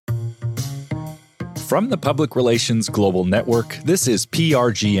From the Public Relations Global Network, this is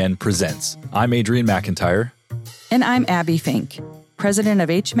PRGN Presents. I'm Adrian McIntyre. And I'm Abby Fink, president of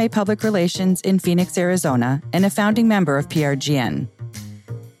HMA Public Relations in Phoenix, Arizona, and a founding member of PRGN.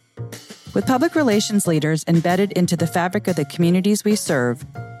 With public relations leaders embedded into the fabric of the communities we serve,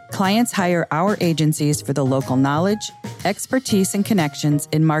 clients hire our agencies for the local knowledge, expertise, and connections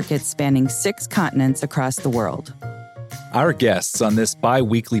in markets spanning 6 continents across the world. Our guests on this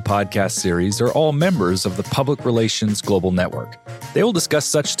bi-weekly podcast series are all members of the Public Relations Global Network. They will discuss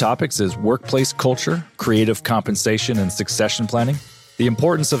such topics as workplace culture, creative compensation and succession planning, the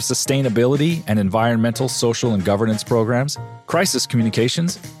importance of sustainability and environmental, social, and governance programs, crisis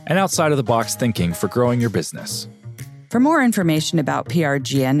communications, and outside-of-the-box thinking for growing your business. For more information about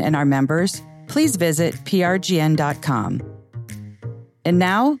PRGN and our members, please visit prgn.com. And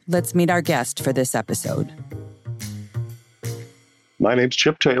now, let's meet our guest for this episode. My name's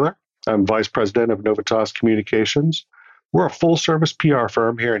Chip Taylor. I'm Vice President of Novitas Communications. We're a full-service PR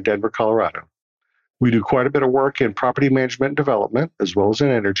firm here in Denver, Colorado. We do quite a bit of work in property management and development, as well as in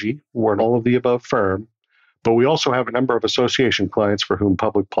energy. We're an all-of-the-above firm, but we also have a number of association clients for whom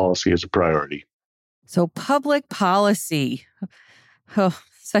public policy is a priority. So public policy,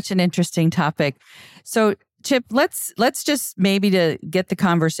 such an interesting topic. So Chip, let's just maybe to get the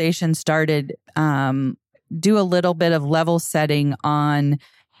conversation started, do a little bit of level setting on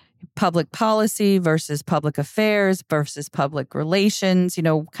public policy versus public affairs versus public relations,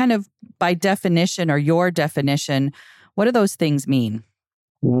 kind of by definition or your definition, what do those things mean?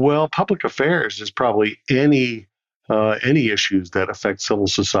 Well, public affairs is probably any issues that affect civil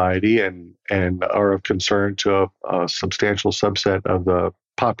society and are of concern to a substantial subset of the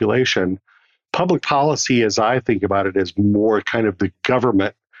population. Public policy, as I think about it, is more kind of the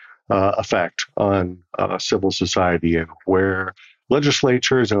government effect on civil society, and where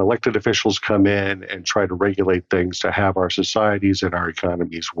legislatures and elected officials come in and try to regulate things to have our societies and our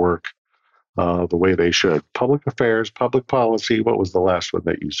economies work the way they should. Public affairs, public policy, what was the last one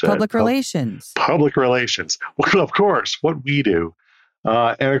that you said? Public relations. Public relations. Well, of course, what we do.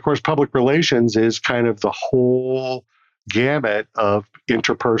 And of course, public relations is kind of the whole gamut of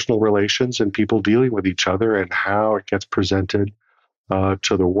interpersonal relations and people dealing with each other and how it gets presented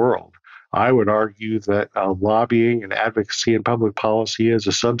to the world. I would argue that lobbying and advocacy in public policy is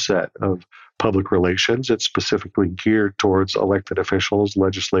a subset of public relations. It's specifically geared towards elected officials,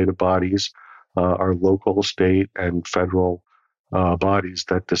 legislative bodies, our local, state, and federal bodies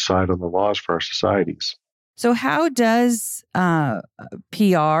that decide on the laws for our societies. So how does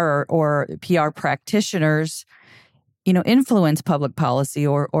PR or PR practitioners, influence public policy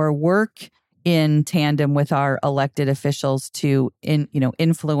or work in tandem with our elected officials to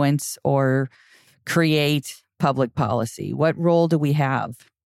influence or create public policy? What role do we have?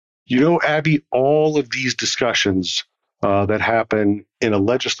 Abby, all of these discussions that happen in a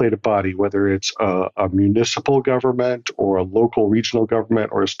legislative body, whether it's a municipal government or a local regional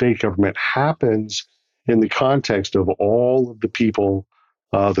government or a state government, happens in the context of all of the people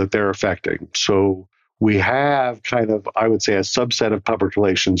that they're affecting. So we have kind of, I would say, a subset of public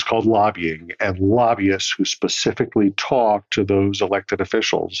relations called lobbying and lobbyists who specifically talk to those elected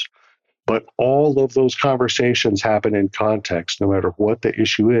officials. But all of those conversations happen in context, no matter what the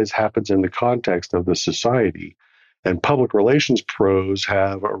issue is, happens in the context of the society. And public relations pros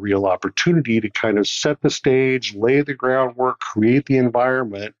have a real opportunity to kind of set the stage, lay the groundwork, create the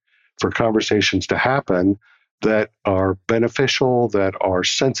environment for conversations to happen that are beneficial, that are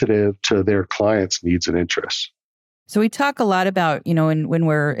sensitive to their clients' needs and interests. So we talk a lot about, when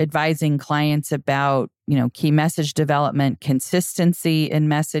we're advising clients about, key message development, consistency in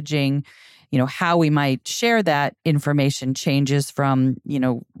messaging, how we might share that information changes from,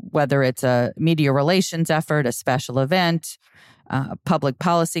 whether it's a media relations effort, a special event, public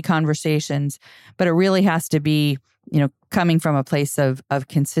policy conversations, but it really has to be, coming from a place of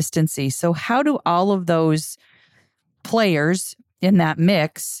consistency. So how do all of those players in that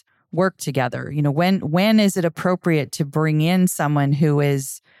mix work together? When is it appropriate to bring in someone who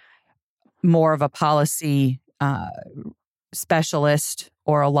is more of a policy specialist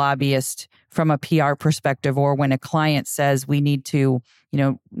or a lobbyist from a PR perspective, or when a client says we need to,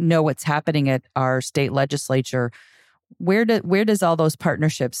 know what's happening at our state legislature? Where does all those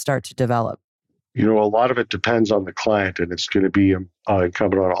partnerships start to develop? A lot of it depends on the client, and it's going to be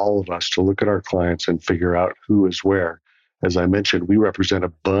incumbent on all of us to look at our clients and figure out who is where. As I mentioned, we represent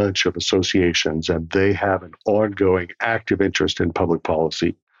a bunch of associations, and they have an ongoing active interest in public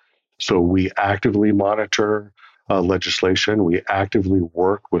policy. So we actively monitor legislation. We actively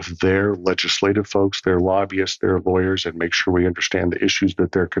work with their legislative folks, their lobbyists, their lawyers, and make sure we understand the issues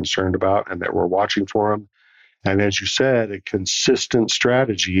that they're concerned about and that we're watching for them. And as you said, a consistent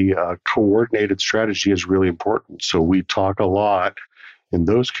strategy, a coordinated strategy is really important. So we talk a lot in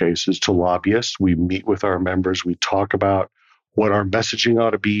those cases to lobbyists. We meet with our members. We talk about what our messaging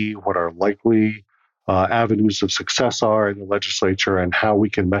ought to be, what our likely avenues of success are in the legislature, and how we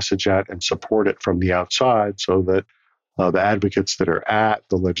can message that and support it from the outside so that the advocates that are at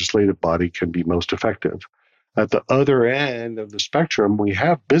the legislative body can be most effective. At the other end of the spectrum, we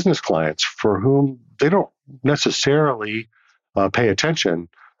have business clients for whom they don't necessarily pay attention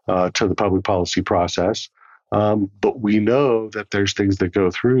to the public policy process. But we know that there's things that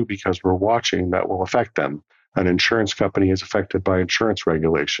go through because we're watching that will affect them. An insurance company is affected by insurance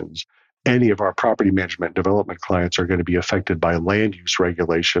regulations. Any of our property management development clients are going to be affected by land use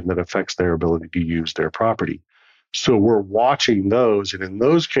regulation that affects their ability to use their property. So we're watching those. And in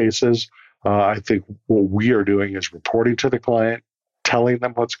those cases, I think what we are doing is reporting to the client, telling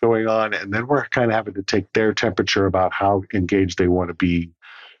them what's going on, and then we're kind of having to take their temperature about how engaged they want to be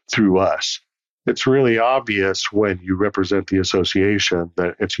through us. It's really obvious when you represent the association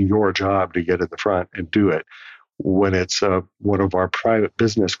that it's your job to get in the front and do it. When it's one of our private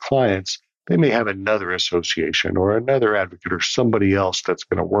business clients, they may have another association or another advocate or somebody else that's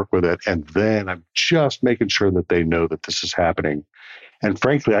going to work with it. And then I'm just making sure that they know that this is happening. And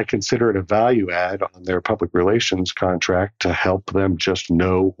frankly, I consider it a value add on their public relations contract to help them just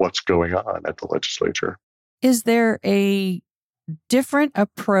know what's going on at the legislature. Is there a different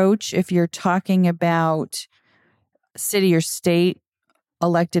approach if you're talking about city or state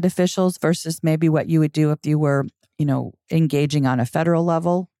elected officials versus maybe what you would do if you were, engaging on a federal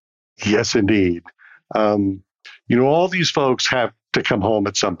level? Yes, indeed. All these folks have to come home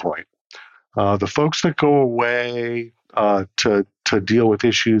at some point. The folks that go away to deal with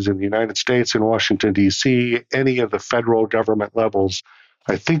issues in the United States, in Washington, D.C., any of the federal government levels,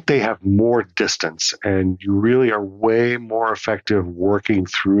 I think they have more distance, and you really are way more effective working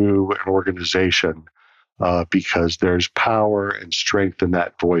through an organization because there's power and strength in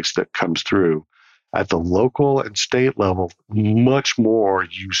that voice that comes through. At the local and state level, much more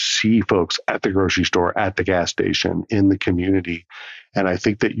you see folks at the grocery store, at the gas station, in the community. And I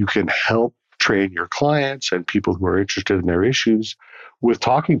think that you can help train your clients and people who are interested in their issues with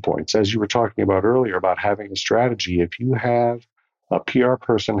talking points. As you were talking about earlier about having a strategy, if you have a PR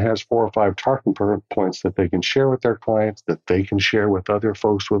person has 4 or 5 talking points that they can share with their clients, that they can share with other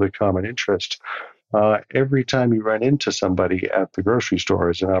folks with a common interest, every time you run into somebody at the grocery store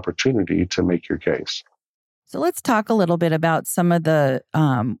is an opportunity to make your case. So let's talk a little bit about some of the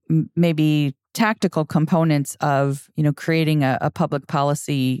maybe tactical components of, creating a public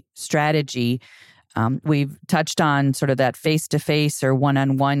policy strategy. We've touched on sort of that face-to-face or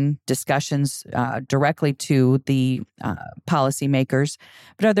one-on-one discussions directly to the policymakers.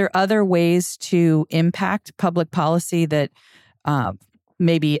 But are there other ways to impact public policy that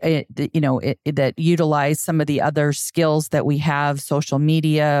maybe, that utilize some of the other skills that we have, social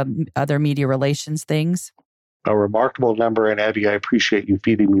media, other media relations things? A remarkable number, and Abby, I appreciate you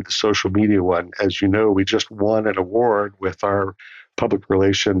feeding me the social media one. As you know, we just won an award with our public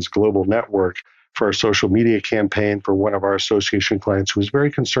relations global network for our social media campaign for one of our association clients who was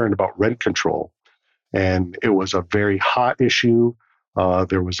very concerned about rent control. And it was a very hot issue.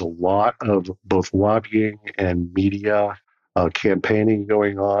 There was a lot of both lobbying and media campaigning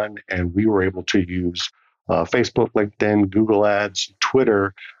going on, and we were able to use Facebook, LinkedIn, Google Ads,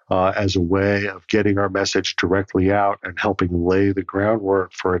 Twitter as a way of getting our message directly out and helping lay the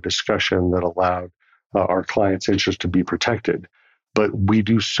groundwork for a discussion that allowed our clients' interest to be protected. But we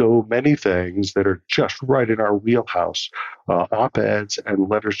do so many things that are just right in our wheelhouse. Op-eds and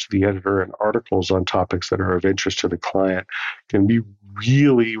letters to the editor and articles on topics that are of interest to the client can be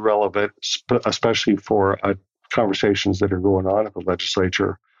really relevant, especially for conversations that are going on at the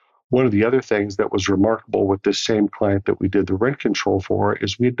legislature. One of the other things that was remarkable with this same client that we did the rent control for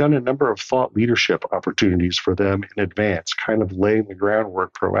is we had done a number of thought leadership opportunities for them in advance, kind of laying the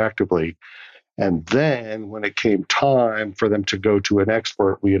groundwork proactively. And then when it came time for them to go to an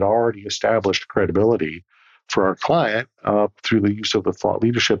expert, we had already established credibility for our client through the use of the thought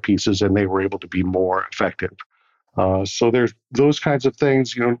leadership pieces, and they were able to be more effective. So there's those kinds of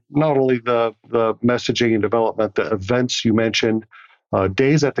things, not only the messaging and development, the events you mentioned,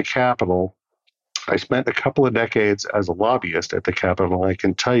 days at the Capitol. I spent a couple of decades as a lobbyist at the Capitol, and I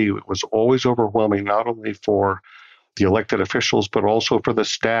can tell you it was always overwhelming, not only for the elected officials, but also for the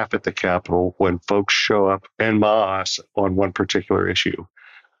staff at the Capitol when folks show up en masse on one particular issue.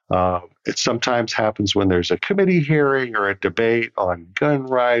 It sometimes happens when there's a committee hearing or a debate on gun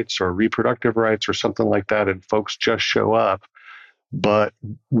rights or reproductive rights or something like that, and folks just show up. But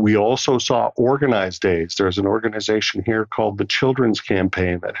we also saw organized days. There's an organization here called the Children's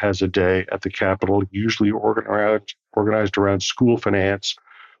Campaign that has a day at the Capitol, usually organized around school finance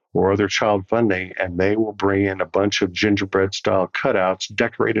or other child funding, and they will bring in a bunch of gingerbread-style cutouts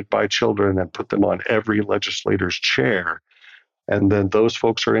decorated by children and put them on every legislator's chair. And then those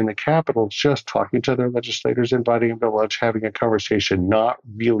folks are in the Capitol just talking to their legislators, inviting them to lunch, having a conversation, not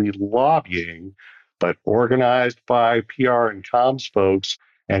really lobbying, but organized by PR and comms folks.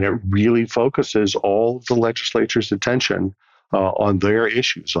 And it really focuses all of the legislature's attention on their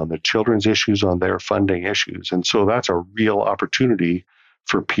issues, on the children's issues, on their funding issues. And so that's a real opportunity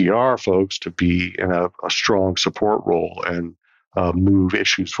for PR folks to be in a strong support role and move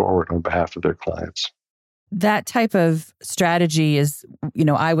issues forward on behalf of their clients. That type of strategy is,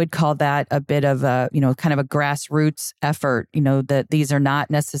 I would call that a bit of a, kind of a grassroots effort, that these are not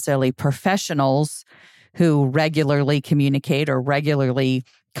necessarily professionals who regularly communicate or regularly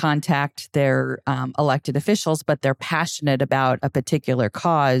contact their elected officials, but they're passionate about a particular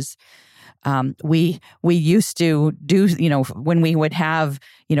cause. We used to do, when we would have,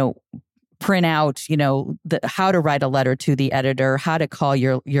 print out, how to write a letter to the editor, how to call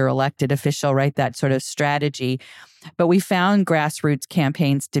your elected official, right? That sort of strategy. But we found grassroots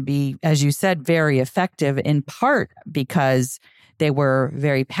campaigns to be, as you said, very effective, in part because they were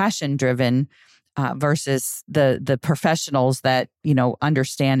very passion driven versus the professionals that,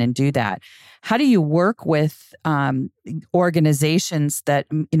 understand and do that. How do you work with organizations that,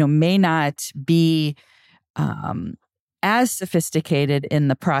 may not be as sophisticated in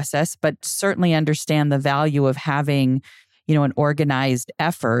the process, but certainly understand the value of having, an organized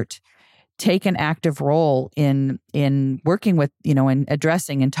effort, take an active role in working with, and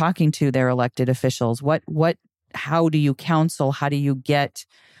addressing and talking to their elected officials? How do you counsel? How do you get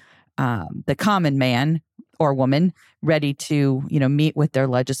the common man or woman ready to, meet with their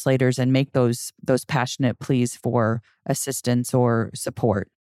legislators and make those passionate pleas for assistance or support?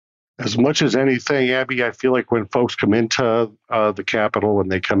 As much as anything, Abby, I feel like when folks come into the Capitol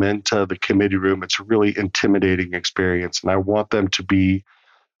and they come into the committee room, it's a really intimidating experience. And I want them to be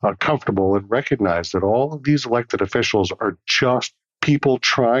comfortable and recognize that all of these elected officials are just people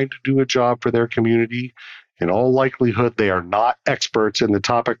trying to do a job for their community. In all likelihood, they are not experts in the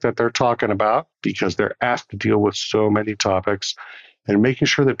topic that they're talking about because they're asked to deal with so many topics. And making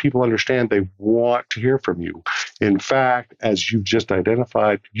sure that people understand they want to hear from you. In fact, as you've just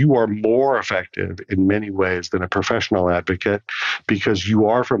identified, you are more effective in many ways than a professional advocate because you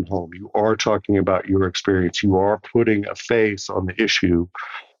are from home. You are talking about your experience. You are putting a face on the issue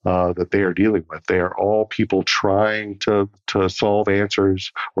that they are dealing with. They are all people trying to solve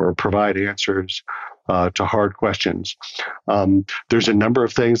answers or provide answers to hard questions. There's a number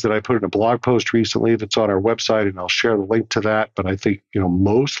of things that I put in a blog post recently that's on our website, and I'll share the link to that. But I think,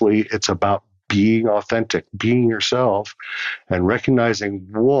 mostly it's about being authentic, being yourself, and recognizing,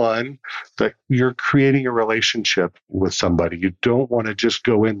 one, that you're creating a relationship with somebody. You don't want to just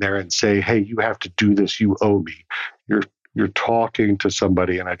go in there and say, hey, you have to do this, you owe me. You're talking to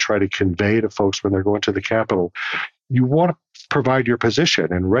somebody, and I try to convey to folks when they're going to the Capitol, you want to provide your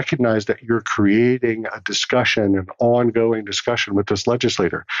position and recognize that you're creating a discussion, an ongoing discussion with this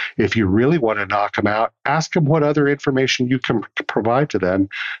legislator. If you really want to knock them out, ask them what other information you can provide to them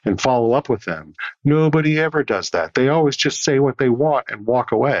and follow up with them. Nobody ever does that. They always just say what they want and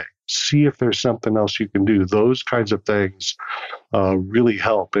walk away. See if there's something else you can do. Those kinds of things really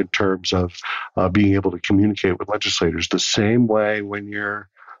help in terms of being able to communicate with legislators. The same way when you're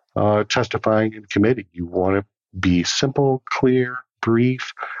testifying in committee, you want to be simple, clear,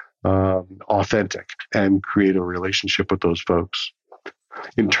 brief, authentic, and create a relationship with those folks.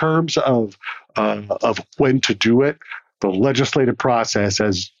 In terms of when to do it, the legislative process,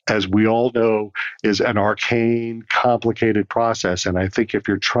 as we all know, is an arcane, complicated process. And I think if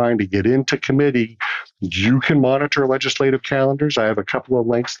you're trying to get into committee, you can monitor legislative calendars. I have a couple of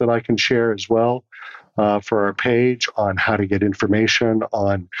links that I can share as well for our page on how to get information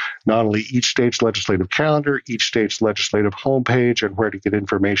on not only each state's legislative calendar, each state's legislative homepage, and where to get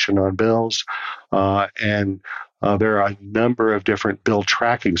information on bills. There are a number of different bill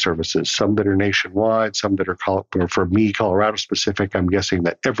tracking services, some that are nationwide, some that are, for me, Colorado specific. I'm guessing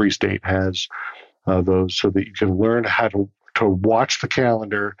that every state has those, so that you can learn how to watch the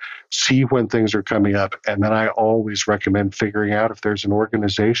calendar, see when things are coming up. And then I always recommend figuring out if there's an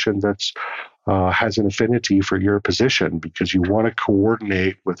organization that's has an affinity for your position, because you want to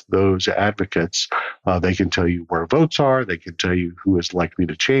coordinate with those advocates They can tell you where votes are. They can tell you who is likely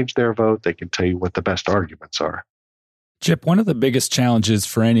to change their vote. They can tell you what the best arguments are. Chip, one of the biggest challenges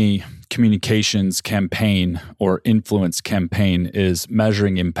for any communications campaign or influence campaign is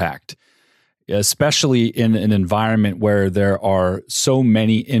measuring impact, especially in an environment where there are so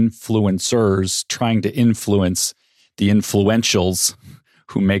many influencers trying to influence the influentials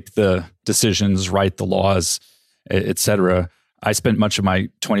who make the decisions, write the laws, et cetera. I spent much of my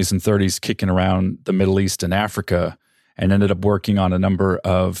 20s and 30s kicking around the Middle East and Africa and ended up working on a number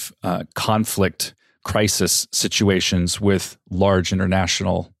of conflict crisis situations with large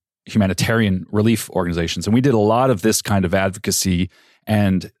international humanitarian relief organizations. And we did a lot of this kind of advocacy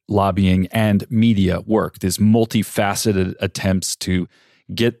and lobbying and media work, these multifaceted attempts to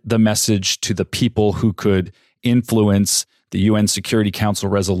get the message to the people who could influence the UN Security Council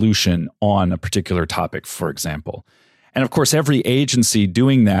resolution on a particular topic, for example. And of course, every agency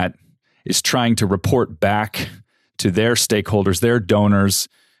doing that is trying to report back to their stakeholders, their donors,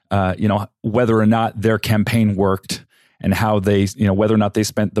 whether or not their campaign worked and how they, whether or not they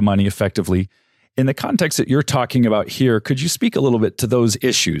spent the money effectively. In the context that you're talking about here, could you speak a little bit to those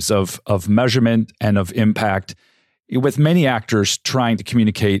issues of measurement and of impact with many actors trying to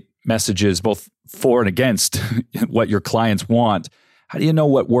communicate messages both for and against what your clients want? How do you know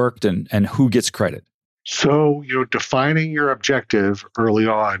what worked and who gets credit? So, defining your objective early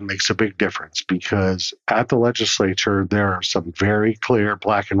on makes a big difference because at the legislature, there are some very clear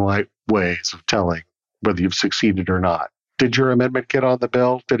black and white ways of telling whether you've succeeded or not. Did your amendment get on the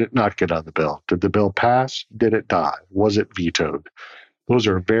bill? Did it not get on the bill? Did the bill pass? Did it not? Was it vetoed? Those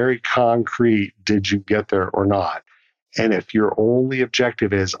are very concrete, did you get there or not? And if your only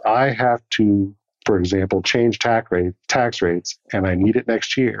objective is, I have to, for example, change tax rates, and I need it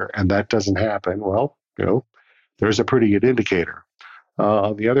next year, and that doesn't happen, well, there's a pretty good indicator.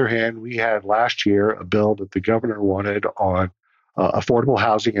 On the other hand, we had last year a bill that the governor wanted on affordable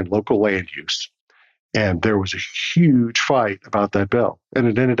housing and local land use. And there was a huge fight about that bill, and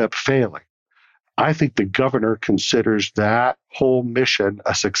it ended up failing. I think the governor considers that whole mission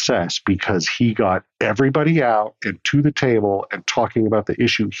a success because he got everybody out and to the table and talking about the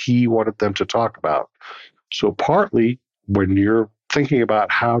issue he wanted them to talk about. So partly when you're thinking about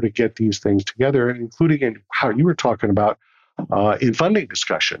how to get these things together, and including in how you were talking about in funding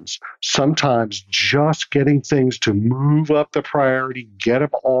discussions, sometimes just getting things to move up the priority, get them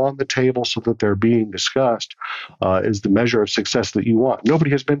on the table so that they're being discussed is the measure of success that you want.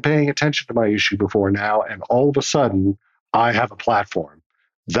 Nobody has been paying attention to my issue before now, and all of a sudden, I have a platform.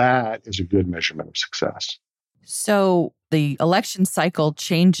 That is a good measurement of success. So the election cycle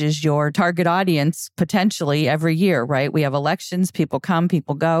changes your target audience potentially every year, right? We have elections, people come,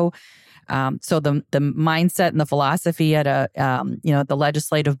 people go. So the mindset and the philosophy at the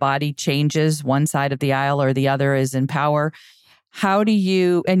legislative body changes. One side of the aisle or the other is in power. How do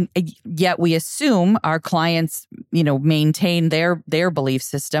you, and yet we assume our clients, maintain their belief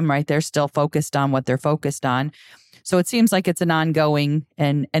system, right? They're still focused on what they're focused on. So it seems like it's an ongoing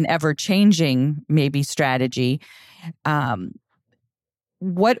and an ever-changing maybe strategy.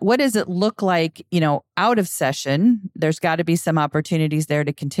 What does it look like, out of session? There's got to be some opportunities there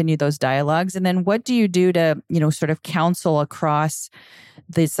to continue those dialogues. And then what do you do to, sort of counsel across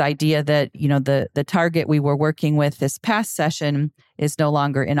this idea that, the target we were working with this past session is no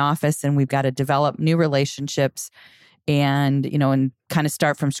longer in office and we've got to develop new relationships and kind of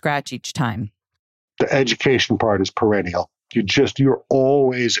start from scratch each time? The education part is perennial. You're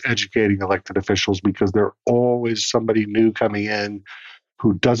always educating elected officials because there's always somebody new coming in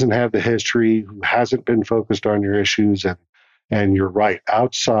who doesn't have the history, who hasn't been focused on your issues. And you're right,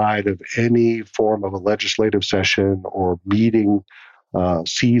 outside of any form of a legislative session or meeting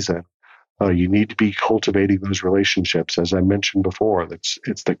season, you need to be cultivating those relationships. As I mentioned before,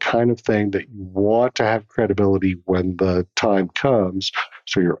 it's the kind of thing that you want to have credibility when the time comes.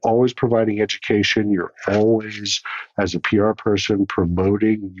 So you're always providing education. You're always, as a PR person,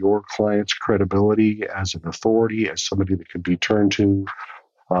 promoting your client's credibility as an authority, as somebody that can be turned to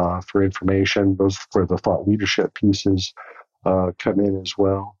for information. Those where the thought leadership pieces come in as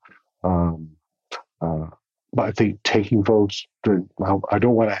well. But I think taking folks, I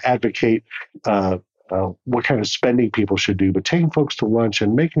don't want to advocate what kind of spending people should do, but taking folks to lunch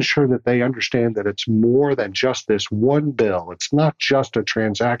and making sure that they understand that it's more than just this one bill. It's not just a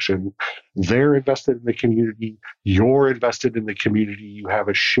transaction. They're invested in the community. You're invested in the community. You have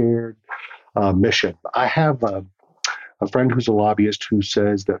a shared mission. I have a friend who's a lobbyist who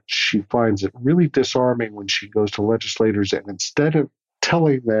says that she finds it really disarming when she goes to legislators and instead of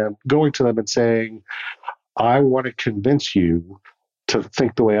going to them and saying, I want to convince you to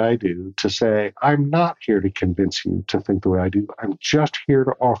think the way I do, to say, I'm not here to convince you to think the way I do. I'm just here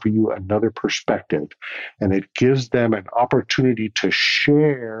to offer you another perspective. And it gives them an opportunity to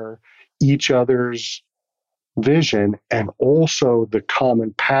share each other's vision and also the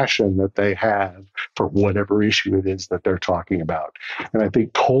common passion that they have for whatever issue it is that they're talking about. And I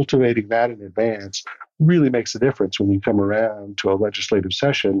think cultivating that in advance really makes a difference when you come around to a legislative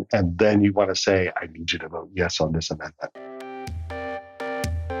session and then you want to say, I need you to vote yes on this amendment.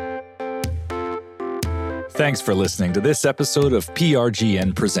 Thanks for listening to this episode of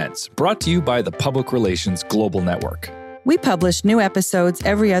PRGN Presents, brought to you by the Public Relations Global Network. We publish new episodes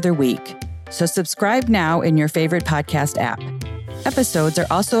every other week, so subscribe now in your favorite podcast app. Episodes are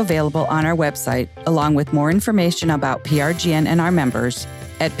also available on our website, along with more information about PRGN and our members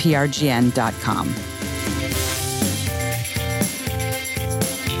at prgn.com.